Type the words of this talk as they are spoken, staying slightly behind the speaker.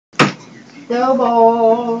dough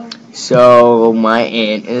ball. So my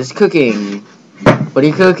aunt is cooking. What are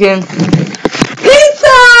you cooking?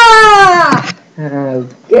 Pizza!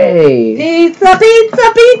 Okay. Pizza,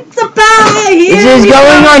 pizza, pizza pie! This is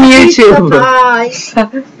going on YouTube. Pizza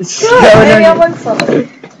pie. Maybe I win something.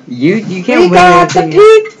 You can't win got anything.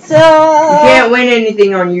 the pizza! You can't win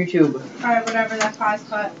anything on YouTube. Alright, whatever, that pie's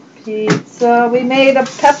cut. Pizza. We made a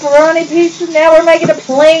pepperoni pizza. Now we're making a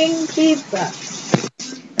plain pizza.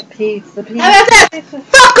 Pizza, pizza. How about that? Pizza.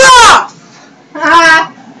 Fuck off!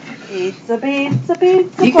 Pizza, pizza,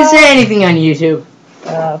 pizza. You can say anything on YouTube.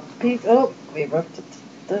 Pizza. Oh, we ripped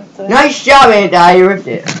it. Nice job, Aunt Di. You ripped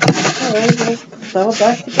it. Alright, let's sew it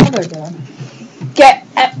back together again. Get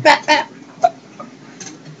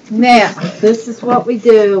Now, this is what we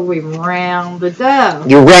do. We round the dough.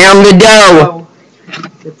 You round the dough.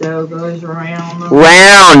 The dough goes round and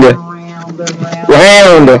Round. round and round.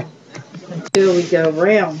 Round. Until we go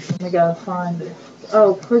round. We gotta find it.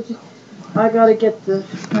 Oh, I gotta get the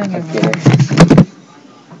thing of it.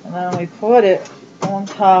 And then we put it on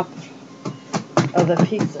top of the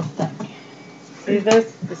pizza thing. See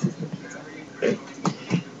this? This is the pizza.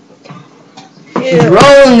 She's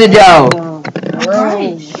rolling the dough.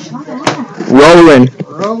 Rolling.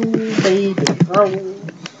 Roll, baby, roll.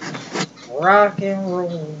 Rock and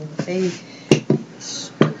roll, baby.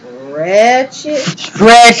 Stretch it.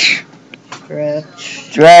 Stretch. Stretch.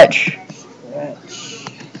 Stretch. Stretch.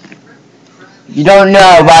 You don't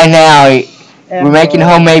know by now. And We're making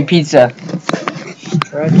homemade pizza.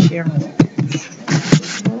 Stretch your roll.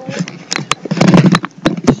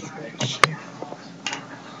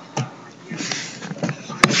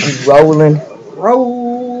 She's rolling.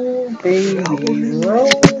 Roll, baby, roll.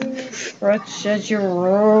 Stretch as you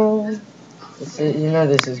roll. This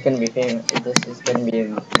is gonna be famous. This is gonna be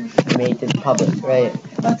made to the public, right?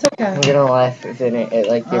 That's okay. I'm gonna laugh if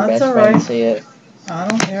like your That's best all friend right. see it. I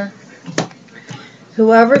don't care.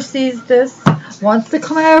 Whoever sees this wants to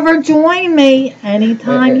come over, join me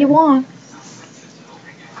anytime you want.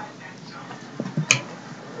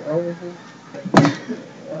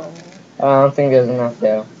 I don't think there's enough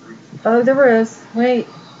dough. Oh, there is. Wait,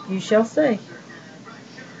 you shall see.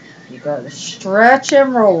 You gotta stretch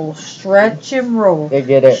and roll, stretch and roll. They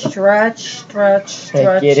get it. Stretch, stretch,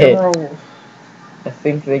 stretch get and it. roll. I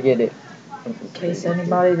think they get it. In case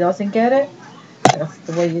anybody doesn't get it, that's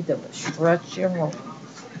the way you do it. Stretch and roll.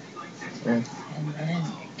 Mm. And then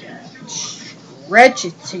you gotta stretch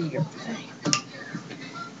it to your thing.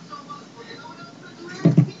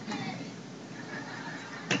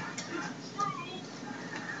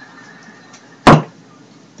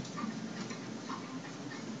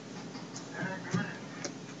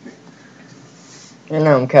 And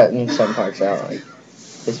now I'm cutting some parts out, like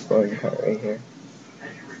this boring part right here.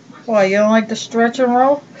 Why, you don't like the stretch and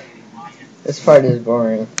roll? This part is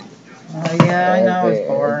boring. Oh, yeah, I know it's The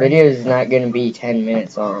boring. video is not going to be 10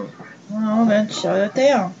 minutes long. Well, then shut it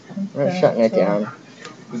down. I'm not shutting it down.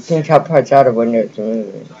 You can cut parts out of Windows to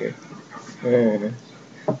move it here.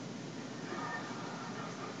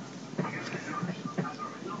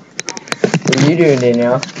 What are you doing,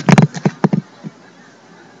 Danielle?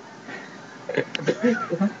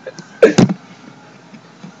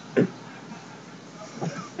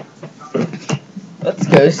 Let's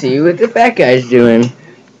go see what the fat guy's doing.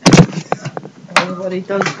 Everybody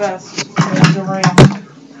does best. Turns around.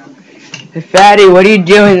 Hey, Fatty, what are you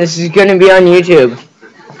doing? This is going to be on YouTube.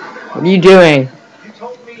 What are you doing?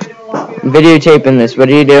 I'm videotaping this. What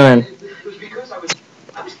are you doing?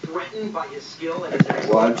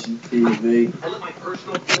 Watching TV.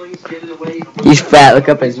 He's fat. Look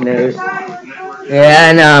up his nose. Yeah,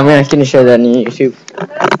 I know. I'm not going to show that on YouTube.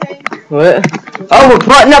 What? Oh, we're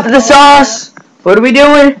putting up the sauce. What are we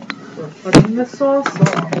doing? Putting the sauce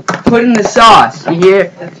on. Putting the sauce. You hear?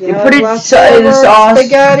 You put it in the Leftover sauce.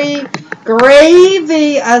 spaghetti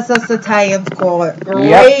gravy, as us Italians call it.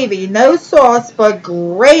 Gravy. No sauce, but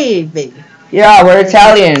gravy. Yeah, we're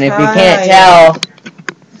Italian. If you can't tell.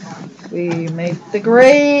 We make the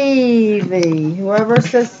gravy. Whoever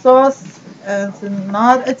says sauce is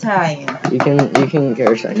not Italian. You can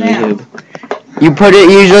curse on Now. YouTube. You put it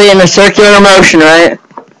usually in a circular motion, right?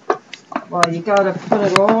 Well, you gotta put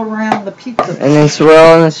it all around the pizza. And then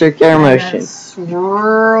swirl in a circular And then motion.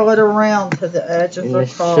 swirl it around to the edges In of a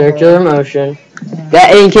the color. circular motion.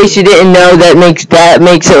 That, in case you didn't know, that makes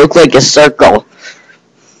it look like a circle.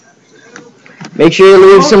 Make sure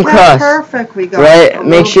you leave some crust. Perfect. We got Right? a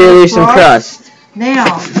Make little sure you bit leave of some crust.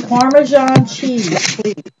 Now, Parmesan cheese,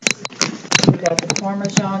 please. We got the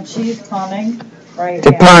Parmesan cheese coming right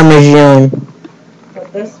The now. Parmesan.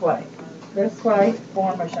 But this way,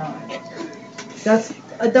 Parmesan. Just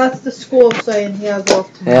That's the school saying he has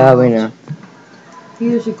off tomorrow. Yeah, we know. He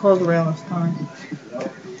usually calls around this time.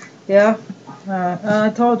 Yeah?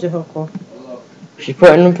 I told you he'll call. She's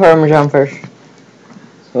putting the Parmesan first.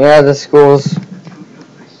 Yeah, the schools.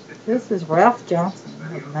 This is Ralph Johnson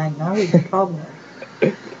of Magnolia Public.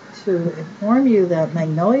 To inform you that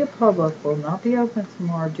Magnolia Public will not be open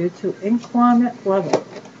tomorrow due to inclement weather.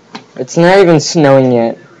 It's not even snowing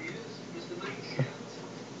yet.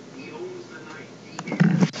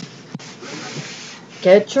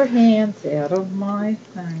 Get your hands out of my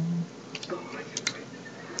thing.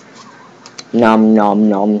 Nom nom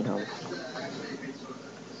nom nom.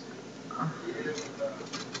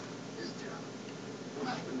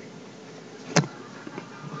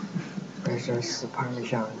 Where's the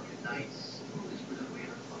Parmesan?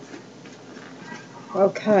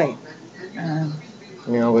 Okay.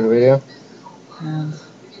 You know what do we do?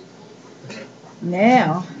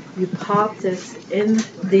 Now you pop this in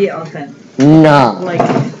the oven. No. Like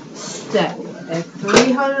set at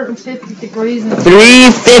 350 degrees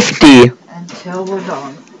 350. until we're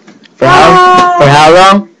done. For how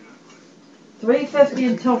long? 350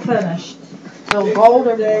 until finished. Till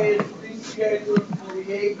golden.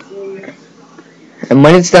 And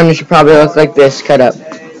when it's done, it should probably look like this, cut up.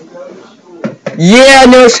 Yeah,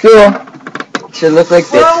 no school. It should look like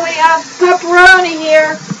this. Well, we have pepperoni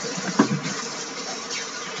here.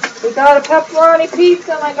 We got a pepperoni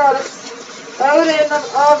pizza, and I got it out in the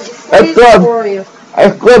freezer for you.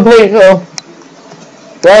 That's good pizza.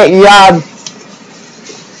 Great job.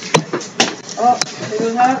 Oh, see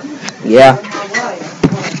what happened? Yeah.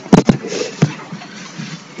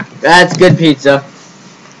 That's good pizza.